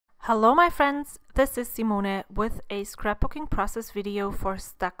Hello my friends, this is Simone with a scrapbooking process video for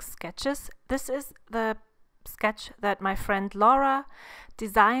stuck sketches. This is the sketch that my friend Laura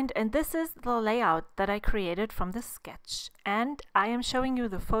designed, and this is the layout that I created from this sketch. And I am showing you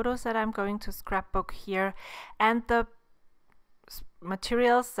the photos that I'm going to scrapbook here and the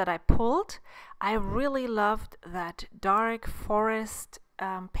materials that I pulled. I really loved that dark forest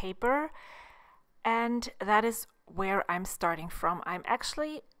paper, and that is where I'm starting from. I'm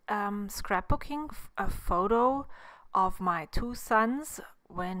actually scrapbooking a photo of my two sons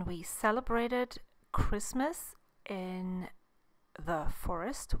when we celebrated Christmas in the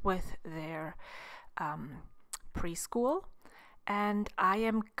forest with their preschool, and I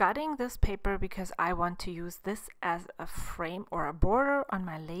am gutting this paper because I want to use this as a frame or a border on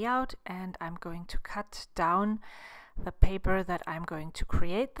my layout, and I'm going to cut down the paper that I'm going to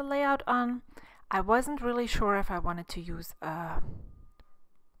create the layout on. I wasn't really sure if I wanted to use a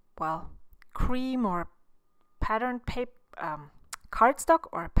cream or patterned paper, cardstock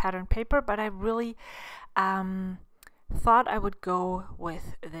or patterned paper, but I really thought I would go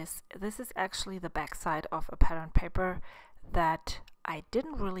with this. This is actually the backside of a patterned paper that I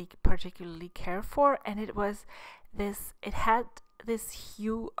didn't really particularly care for, and it had this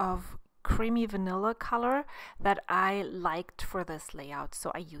hue of creamy vanilla color that I liked for this layout,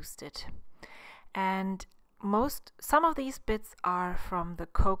 so I used it. And some of these bits are from the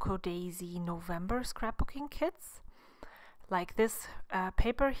Cocoa Daisy November scrapbooking kits, like this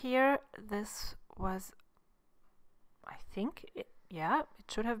paper here. This was, I think, it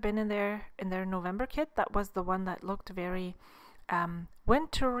should have been in their November kit. That was the one that looked very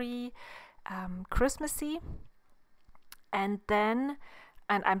wintry, Christmassy. And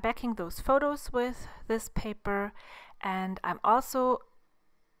I'm backing those photos with this paper, and I'm also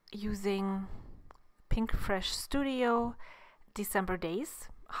using Pink Fresh Studio December Days.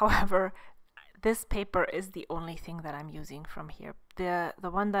 However, this paper is the only thing that I'm using from here. The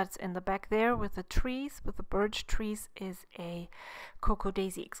one that's in the back there with the trees, with the birch trees, is a Cocoa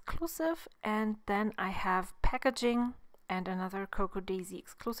Daisy exclusive, and then I have packaging and another Cocoa Daisy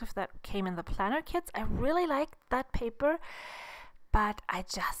exclusive that came in the planner kits. I really liked that paper, but I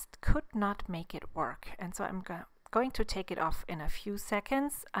just could not make it work, and so I'm going to take it off in a few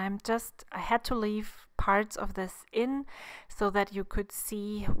seconds. I had to leave parts of this in so that you could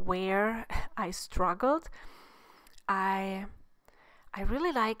see where I struggled. I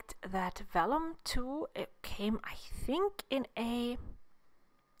really liked that vellum too. It came, I think,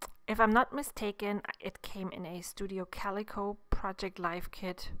 if I'm not mistaken, it came in a Studio Calico Project Life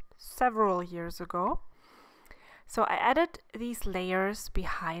kit several years ago. So I added these layers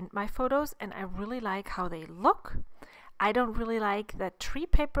behind my photos, and I really like how they look. I don't really like that tree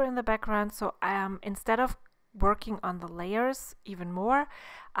paper in the background, so instead of working on the layers even more,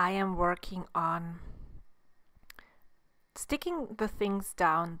 I am working on sticking the things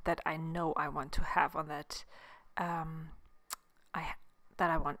down that I know I want to have on that I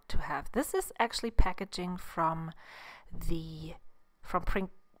want to have. This is actually packaging from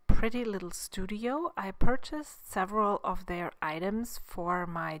Pretty Little Studio. I purchased several of their items for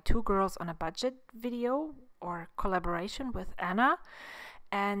my Two Girls on a Budget video or collaboration with Anna,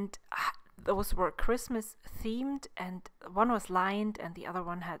 and those were Christmas themed, and one was lined and the other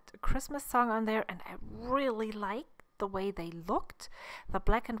one had a Christmas song on there, and I really liked the way they looked. The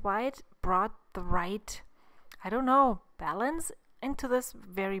black and white brought the right, I don't know, balance into this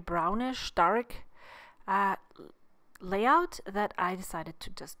very brownish dark layout that I decided to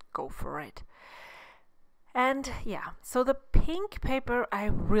just go for it. And yeah, so the pink paper I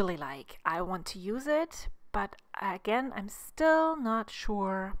really like. I want to use it, but again, I'm still not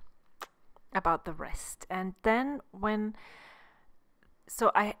sure about the rest. And then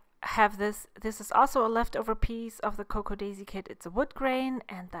so I have this is also a leftover piece of the Cocoa Daisy kit. It's a wood grain,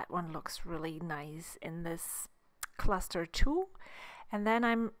 and that one looks really nice in this cluster too. And then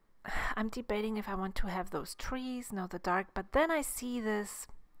I'm debating if I want to have those trees, the dark, but then I see this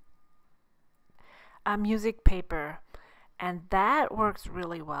music paper, and that works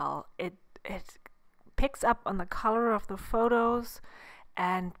really well. It picks up on the color of the photos,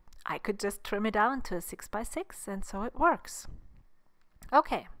 and I could just trim it down to a 6x6, and so it works.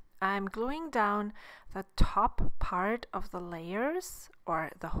 Okay, I'm gluing down the top part of the layers, or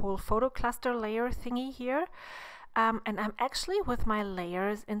the whole photo cluster layer thingy here. And I'm actually with my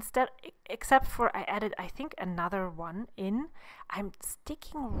layers, except for I added, I think, another one in, I'm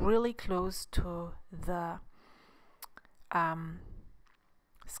sticking really close to the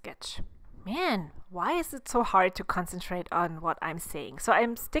sketch. Man, why is it so hard to concentrate on what I'm saying? So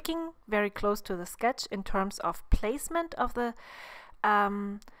I'm sticking very close to the sketch in terms of placement of the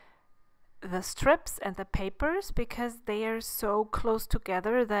the strips and the papers because they are so close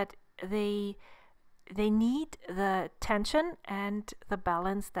together that they need the tension and the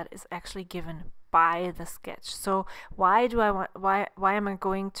balance that is actually given by the sketch. So why am I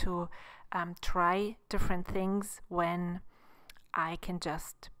going to try different things when I can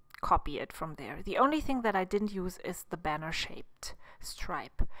just copy it from there? The only thing that I didn't use is the banner shaped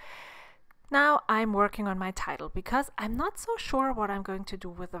stripe. Now I'm working on my title because I'm not so sure what I'm going to do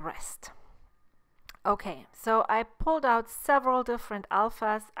with the rest. Okay, so I pulled out several different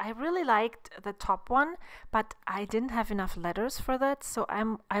alphas. I really liked the top one, but I didn't have enough letters for that, so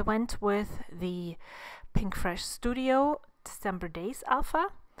I went with the Pink Fresh Studio December Days alpha,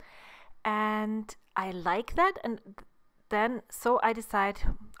 and I like that. And then so I decide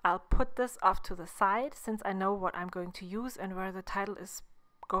I'll put this off to the side since I know what I'm going to use and where the title is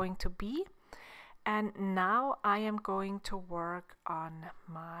going to be. And now I am going to work on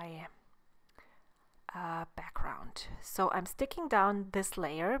my background. So I'm sticking down this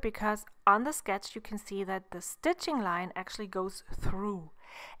layer because on the sketch you can see that the stitching line actually goes through,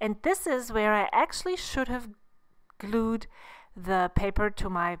 and this is where I actually should have glued the paper to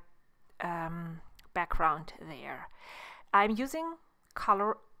my background there. I'm using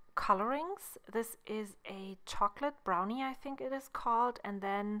colorings. This is a chocolate brownie, I think it is called, and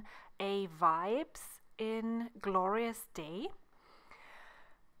then a Vibes in Glorious Day.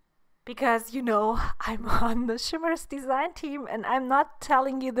 Because, you know, I'm on the Shimmerz design team, and I'm not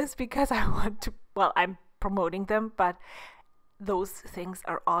telling you this because I want to, well, I'm promoting them, but those things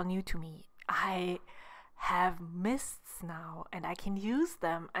are all new to me. I have mists now, and I can use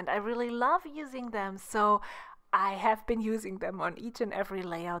them, and I really love using them, so I have been using them on each and every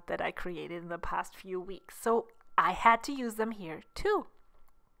layout that I created in the past few weeks. So I had to use them here too.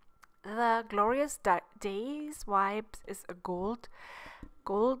 The Glorious Days Vibes is a gold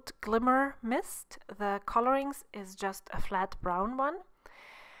glimmer mist. The colorings is just a flat brown one.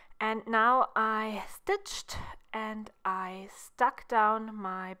 And now I stitched and I stuck down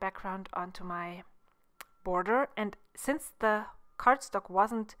my background onto my border. And since the cardstock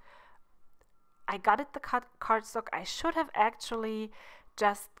wasn't, I got it the cardstock, I should have actually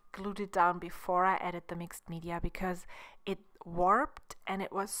just glued it down before I added the mixed media because it warped and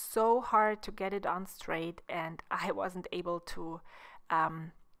it was so hard to get it on straight, and I wasn't able to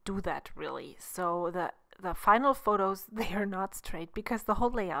do that really. So the final photos, they are not straight because the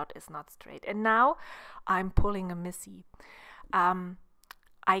whole layout is not straight. And now I'm pulling a Missy.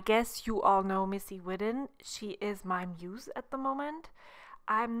 I guess you all know Missy Whiddon. She is my muse at the moment.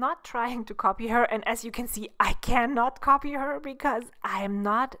 I'm not trying to copy her, and as you can see, I cannot copy her because I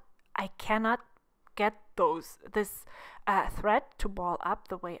cannot get this thread to ball up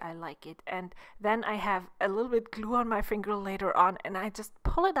the way I like it. And then I have a little bit glue on my finger later on, and I just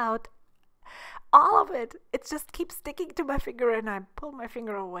pull it out, all of it. It just keeps sticking to my finger, and I pull my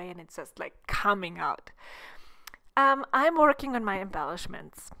finger away and it's just like coming out. I'm working on my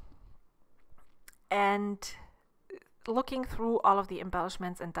embellishments and looking through all of the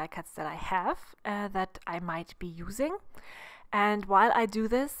embellishments and die cuts that I have that I might be using. And while I do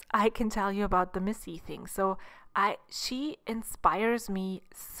this, I can tell you about the Missy thing. So she inspires me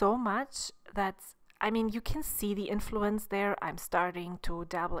so much that, I mean, you can see the influence there. I'm starting to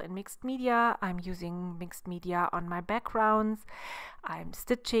dabble in mixed media. I'm using mixed media on my backgrounds. I'm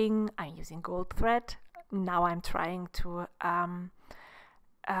stitching. I'm using gold thread. Now I'm trying to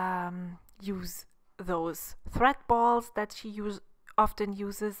use those thread balls that she often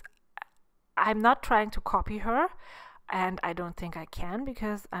uses. I'm not trying to copy her, and I don't think I can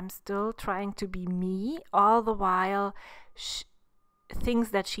because I'm still trying to be me, all the while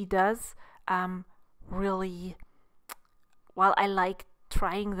things that she does really, well, I like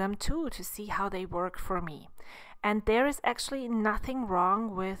trying them too to see how they work for me. And there is actually nothing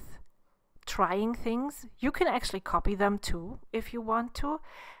wrong with trying things. You can actually copy them too if you want to.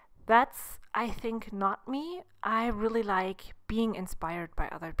 That's, I think, not me. I really like being inspired by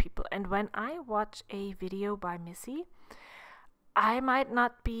other people. And when I watch a video by Missy, I might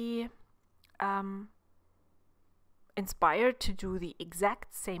not be inspired to do the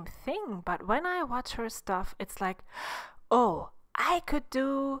exact same thing, but when I watch her stuff, it's like, oh, I could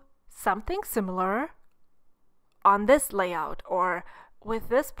do something similar on this layout or with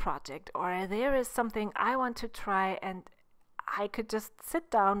this project, or there is something I want to try, and I could just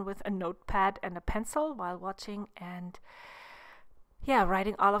sit down with a notepad and a pencil while watching and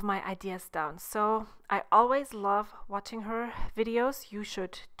writing all of my ideas down. So I always love watching her videos. You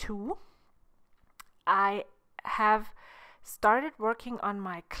should too. I have started working on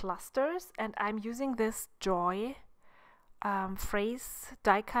my clusters, and I'm using this Joy phrase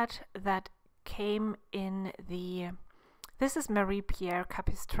die cut that came in this is Marie-Pierre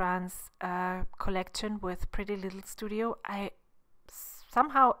Capistran's collection with Pretty Little Studio.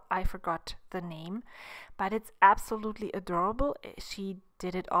 Somehow I forgot the name, but it's absolutely adorable. She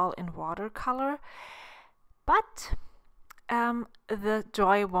did it all in watercolor, but the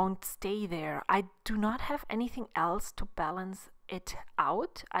joy won't stay there. I do not have anything else to balance it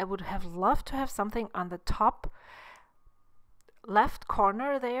out. I would have loved to have something on the top left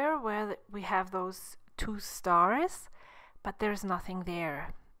corner there where we have those 2 stars, but there's nothing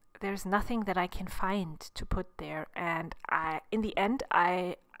there. There's nothing that I can find to put there, and in the end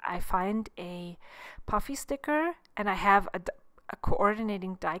I find a puffy sticker, and I have a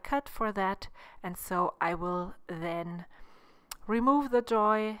coordinating die cut for that, and so I will then remove the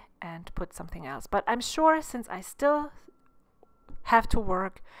joy and put something else. But I'm sure, since I still have to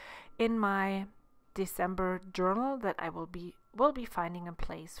work in my December journal, that I will be finding a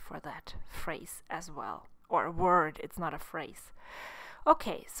place for that phrase as well, or a word. It's not a phrase.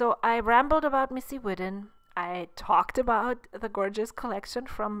 Okay, so I rambled about Missy Whiddon. I talked about the gorgeous collection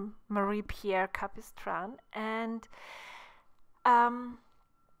from Marie-Pierre Capistran, and I'm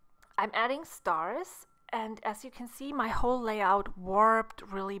adding stars, and as you can see, my whole layout warped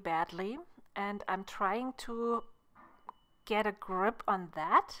really badly, and I'm trying to get a grip on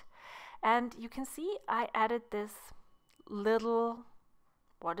that. And you can see I added this little,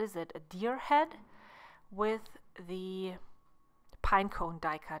 what is it, a deer head with the pinecone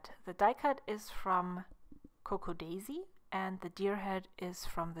die cut. The die cut is from Coco Daisy, and the deer head is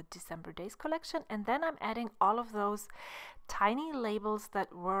from the December Days collection. And then I'm adding all of those tiny labels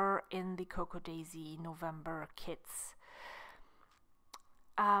that were in the Coco Daisy November kits.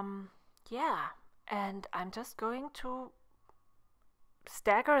 Yeah, and I'm just going to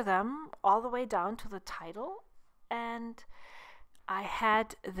stagger them all the way down to the title. And I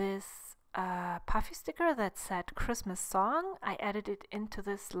had this puffy sticker that said Christmas song. I added it into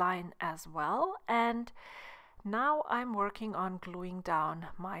this line as well, and now I'm working on gluing down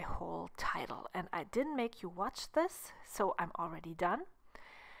my whole title. And I didn't make you watch this, so I'm already done.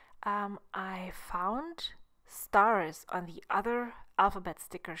 I found stars on the other alphabet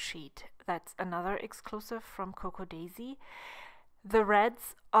sticker sheet. That's another exclusive from Coco Daisy. The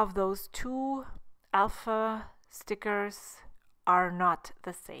reds of those 2 alpha stickers are not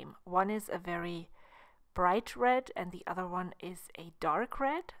the same. One is a very bright red and the other one is a dark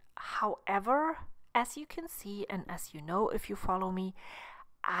red. However, as you can see, and as you know if you follow me,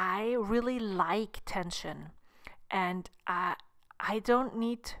 I really like tension, and I don't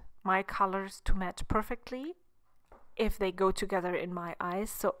need my colors to match perfectly if they go together in my eyes.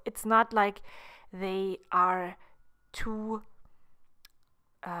 So it's not like they are too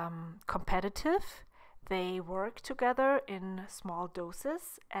competitive. They work together in small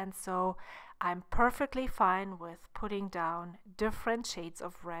doses, and so I'm perfectly fine with putting down different shades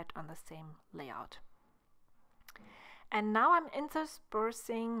of red on the same layout. And now I'm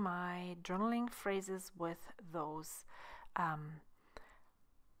interspersing my journaling phrases with those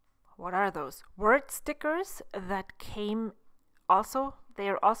what are those? Word stickers that came also. They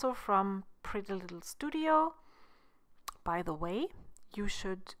are also from Pretty Little Studio. By the way, you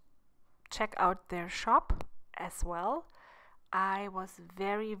should check out their shop as well. I was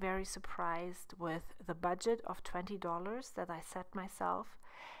very, very surprised with the budget of $20 that I set myself,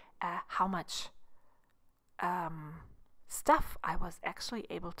 how much stuff I was actually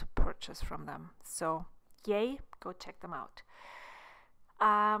able to purchase from them. So yay, go check them out.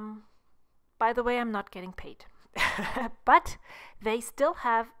 By the way, I'm not getting paid, but they still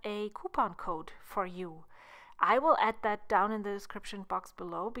have a coupon code for you. I will add that down in the description box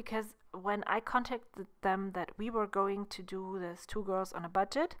below, because when I contacted them that we were going to do this 2 girls on a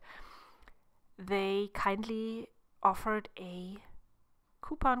budget, they kindly offered a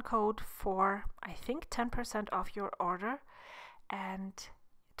coupon code for, I think, 10% off your order, and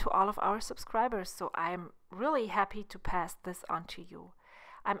to all of our subscribers. So I'm really happy to pass this on to you.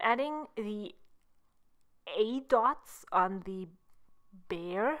 I'm adding the A dots on the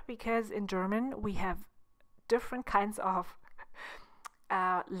bear because in German we have different kinds of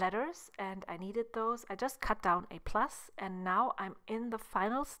letters, and I needed those. I just cut down a plus, and now I'm in the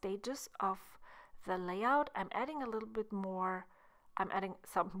final stages of the layout. I'm adding a little bit more. I'm adding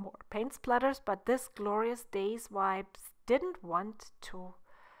some more paint splatters, but this Glorious Days vibes didn't want to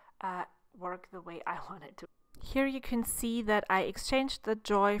work the way I wanted to. Here you can see that I exchanged the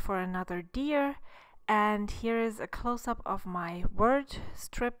joy for another deer, and here is a close-up of my word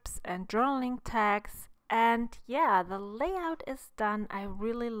strips and journaling tags. And yeah, the layout is done. I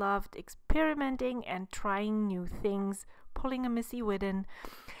really loved experimenting and trying new things, pulling a Missy Whiddon.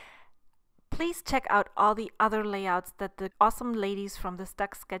 please check out all the other layouts that the awesome ladies from the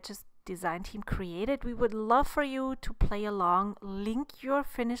Stuck Sketches design team created. We would love for you to play along. Link your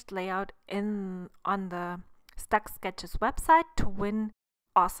finished layout on the Stuck Sketches website to win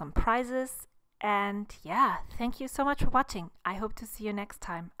awesome prizes. And yeah, thank you so much for watching. I hope to see you next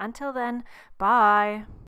time. Until then, bye!